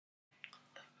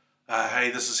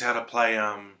Hey, this is how to play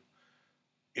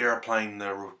Aeroplane,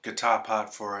 the guitar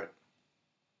part for it.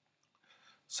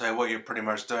 So what you're pretty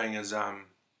much doing is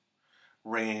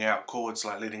ringing out chords,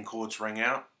 like letting chords ring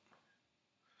out.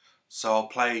 So I'll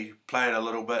play it a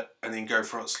little bit and then go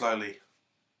through it slowly.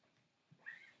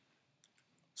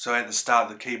 So at the start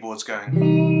the keyboard's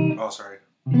going, oh sorry.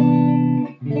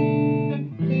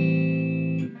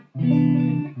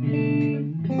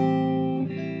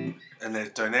 And they're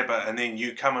doing that bit, and then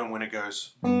you come in when it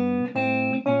goes.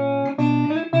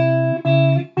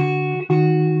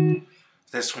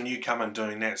 That's when you come in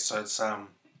doing that, so it's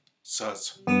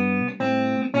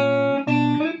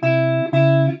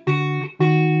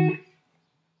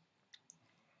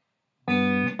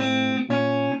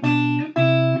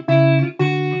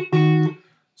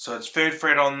So it's third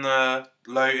fret on the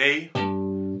low E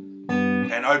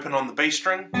and open on the B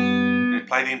string, and you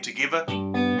play them together,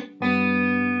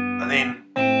 and then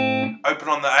open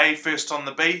on the A, first on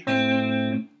the B,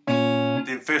 then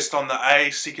first on the A,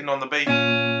 second on the B,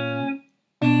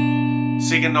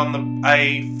 second on the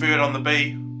A, third on the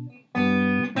B,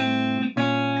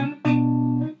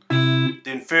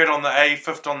 then third on the A,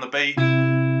 fifth on the B,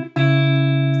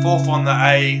 fourth on the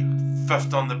A,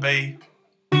 fifth on the B,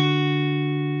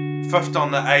 fifth on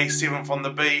the A, seventh on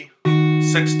the B,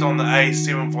 sixth on the A,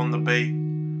 seventh on the B.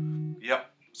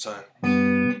 Yep, so.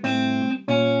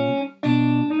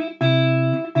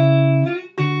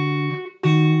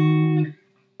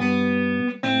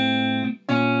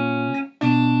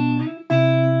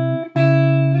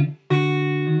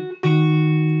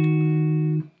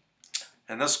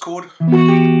 And this chord.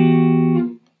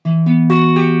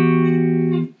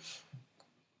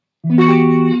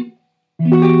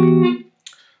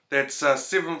 That's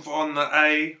 7th on the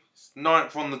A,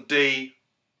 9th on the D,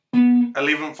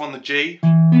 11th on the G,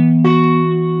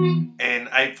 and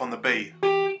 8th on the B.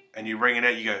 And you ring it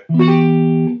out, you go.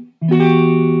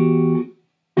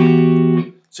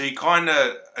 So you kind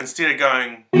of, instead of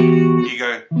going, you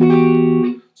go,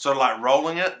 sort of like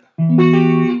rolling it,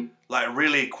 like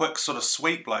really quick sort of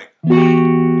sweep, like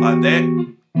that.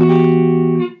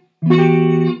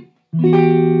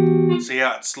 See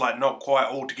how it's like not quite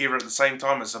all together at the same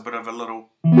time, it's a bit of a little,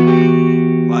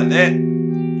 like that.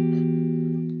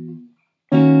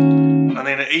 And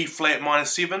then an E flat minor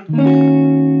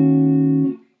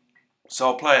 7. So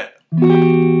I'll play it.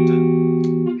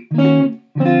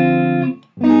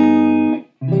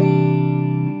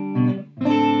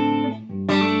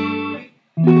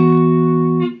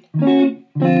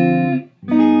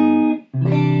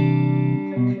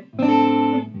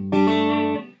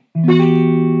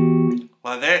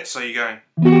 Like that, so you're going.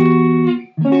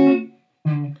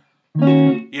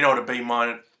 You know what a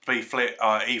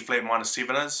E flat minor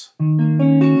 7 is?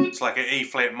 It's like an E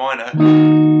flat minor,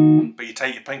 but you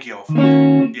take your pinky off.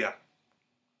 Yeah.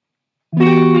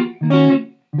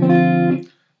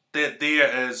 That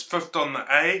there is 5th on the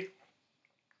A,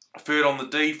 3rd on the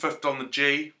D, 5th on the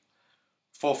G,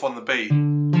 4th on the B.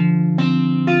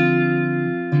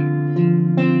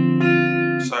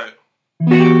 So.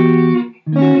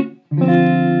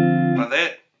 Like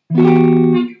that.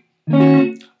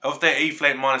 Of that E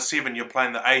flat minor 7, you're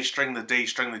playing the A string, the D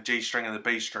string, the G string, and the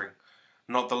B string,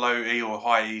 not the low E or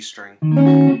high E string.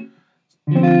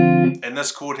 And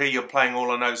this chord here, you're playing all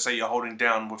the notes that you're holding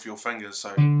down with your fingers.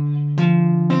 So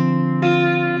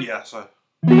yeah, so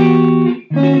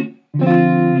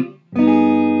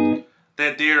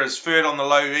that there is 3rd on the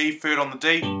low E, 3rd on the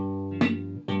D.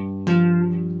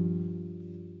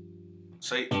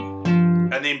 See?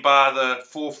 And then bar the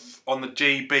 4th on the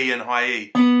G, B, and high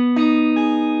E.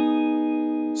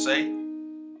 See?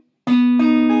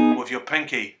 With your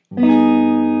pinky.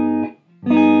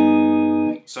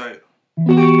 So.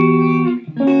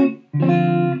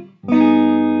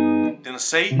 Then a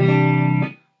C.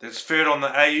 That's 3rd on the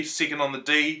A, 2nd on the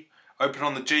D, open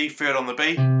on the G, 3rd on the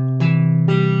B.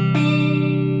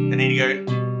 And then you go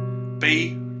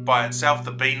B by itself,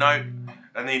 the B note.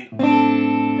 And then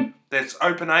that's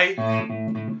open A,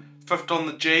 5th on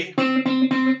the G,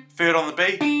 3rd on the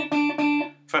B,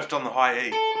 5th on the high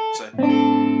E. So,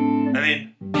 and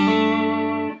then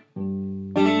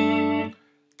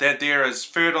that there is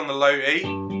 3rd on the low E,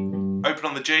 open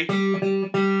on the G,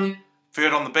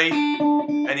 3rd on the B,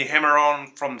 and you hammer on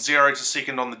from 0 to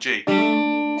 2nd on the G.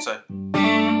 So.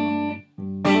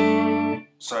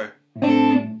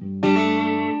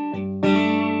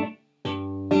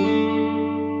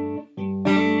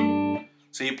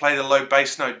 So you play the low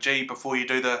bass note G before you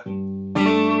do that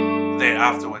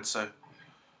afterwards. So.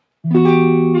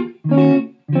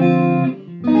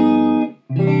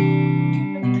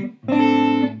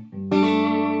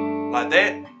 Like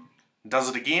that. Does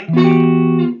it again.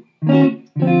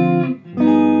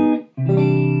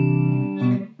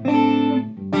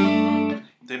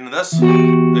 Then this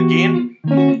again.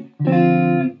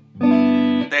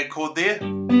 That chord there.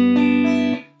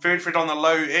 3rd fret on the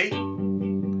low E.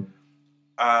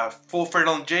 4th fret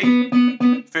on the G.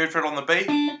 3rd fret on the B.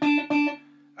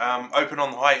 Open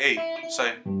on the high E. So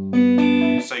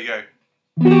you go.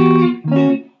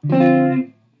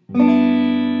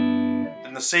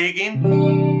 Then the C again.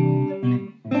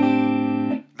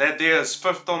 That there is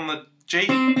 5th on the G,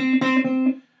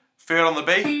 3rd on the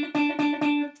B,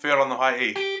 3rd on the high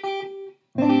E.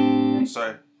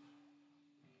 So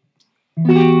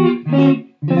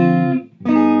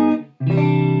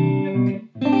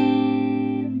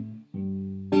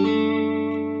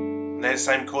and that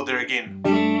same chord there again.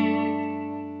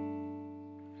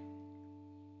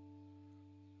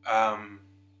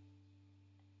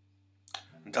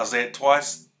 Does that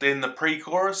twice. Then the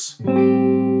pre-chorus.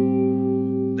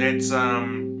 That's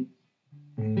 0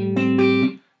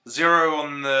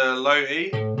 on the low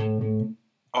E.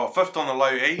 Oh, 5th on the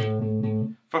low E.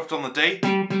 5th on the D.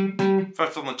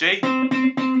 5th on the G.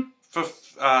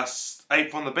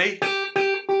 8th on the B.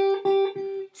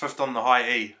 5th on the high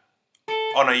E.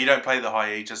 Oh no, you don't play the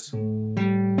high E, just.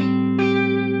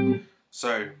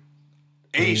 So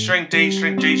E string, D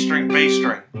string, G string, B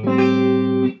string.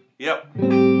 Yep.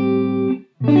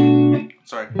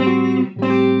 Sorry.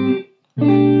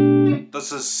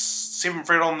 This is 7th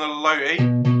fret on the low E,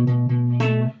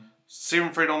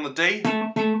 7th fret on the D,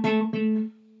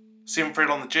 7th fret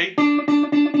on the G,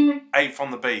 8th on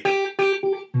the B.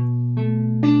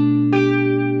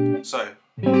 So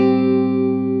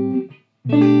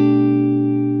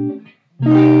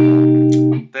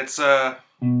that's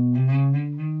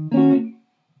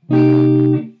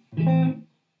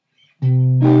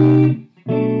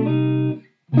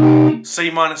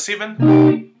C minor 7,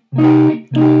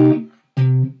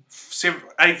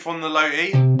 8th on the low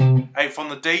E, 8th on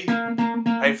the D,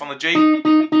 8th on the G,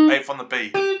 8th on the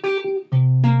B.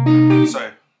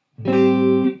 So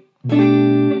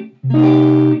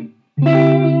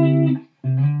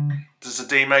this is a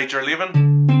D major 11,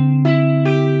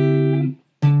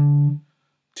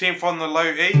 10th on the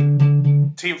low E,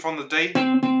 10th on the D,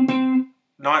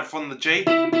 9th on the G,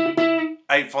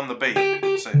 8th on the B.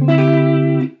 So,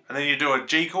 and then you do a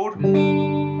G chord.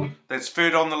 That's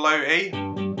 3rd on the low E,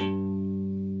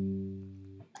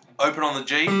 open on the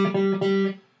G,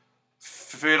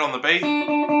 3rd on the B.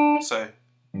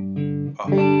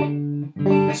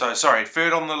 So sorry,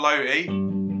 3rd on the low E,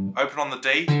 open on the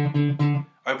D,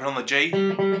 open on the G,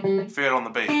 3rd on the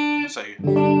B. So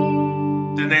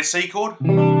then that C chord,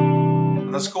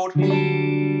 and this chord,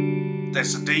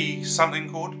 that's a D something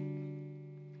chord.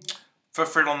 5th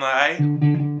fret on the A,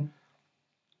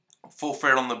 4th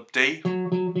fret on the D,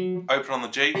 open on the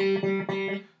G,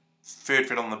 3rd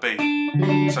fret on the B.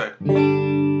 So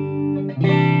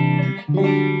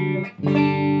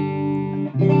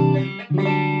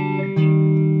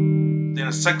then a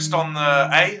 6th on the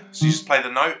A, so you just play the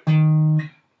note.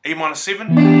 E minor 7,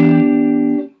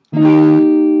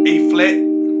 E flat,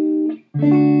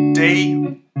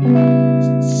 D,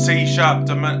 C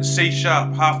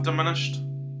sharp half diminished,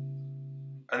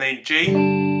 and then G,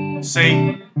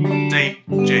 C, D,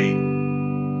 G.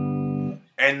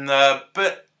 And the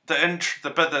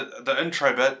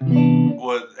intro bit,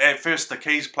 well, at first the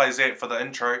keys plays that for the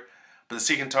intro, but the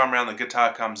second time around the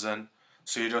guitar comes in.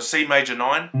 So you do a C major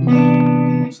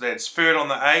 9, so that's 3rd on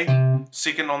the A,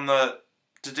 2nd on the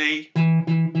D,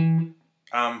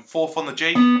 4th on the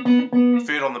G,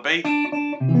 3rd on the B,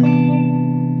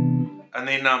 and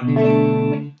then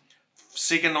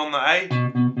 2nd on the A,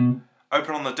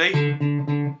 open on the D,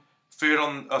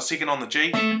 2nd on the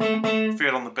G,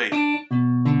 3rd on the B.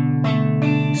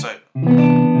 So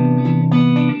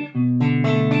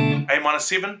A minor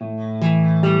 7,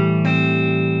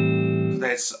 so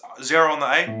that's 0 on the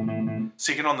A,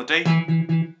 2nd on the D,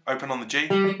 open on the G,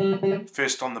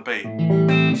 1st on the B.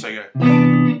 So you go,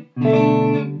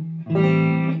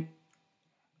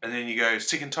 and then you go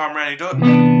 2nd time around, you do it.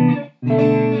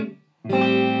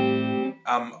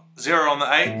 0 on the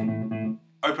A,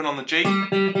 open on the G,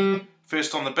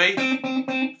 1st on the B,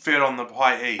 3rd on the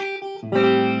high E,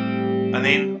 and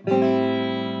then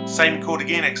same chord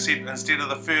again, except instead of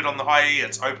the 3rd on the high E,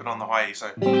 it's open on the high E. So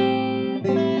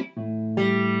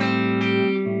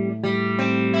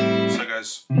it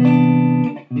goes.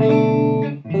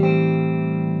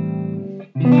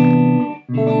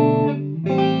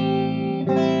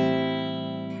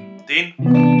 Then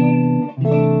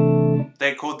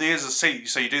that chord there's a C,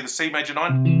 so you do the C major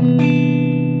 9,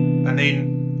 and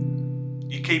then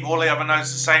you keep all the other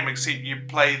notes the same except you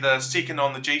play the second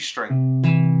on the G string.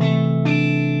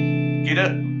 Get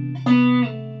it?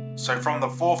 So from the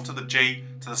fourth to the G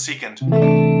to the second.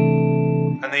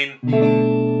 And then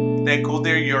that chord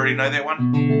there, you already know that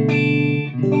one.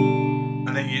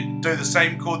 And then you do the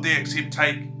same chord there except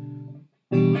take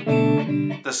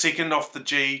the second off the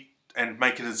G and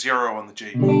make it a 0 on the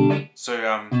G. So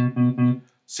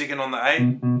second on the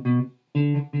A,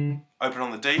 open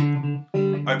on the D,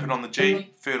 open on the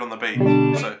G, third on the B.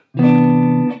 So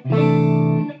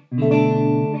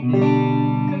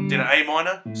then an A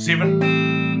minor, 7,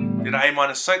 then an A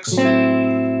minor 6,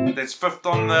 that's 5th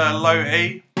on the low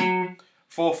E,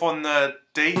 4th on the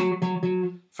D,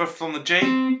 5th on the G,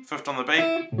 5th on the B,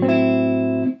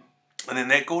 and then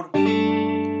that chord,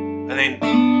 and then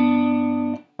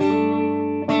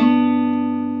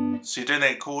so you're doing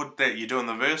that chord that you do in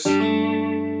the verse,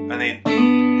 and then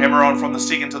hammer on from the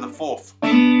second to the fourth.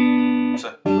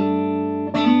 So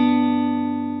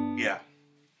yeah,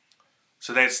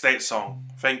 so that's that song.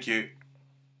 Thank you.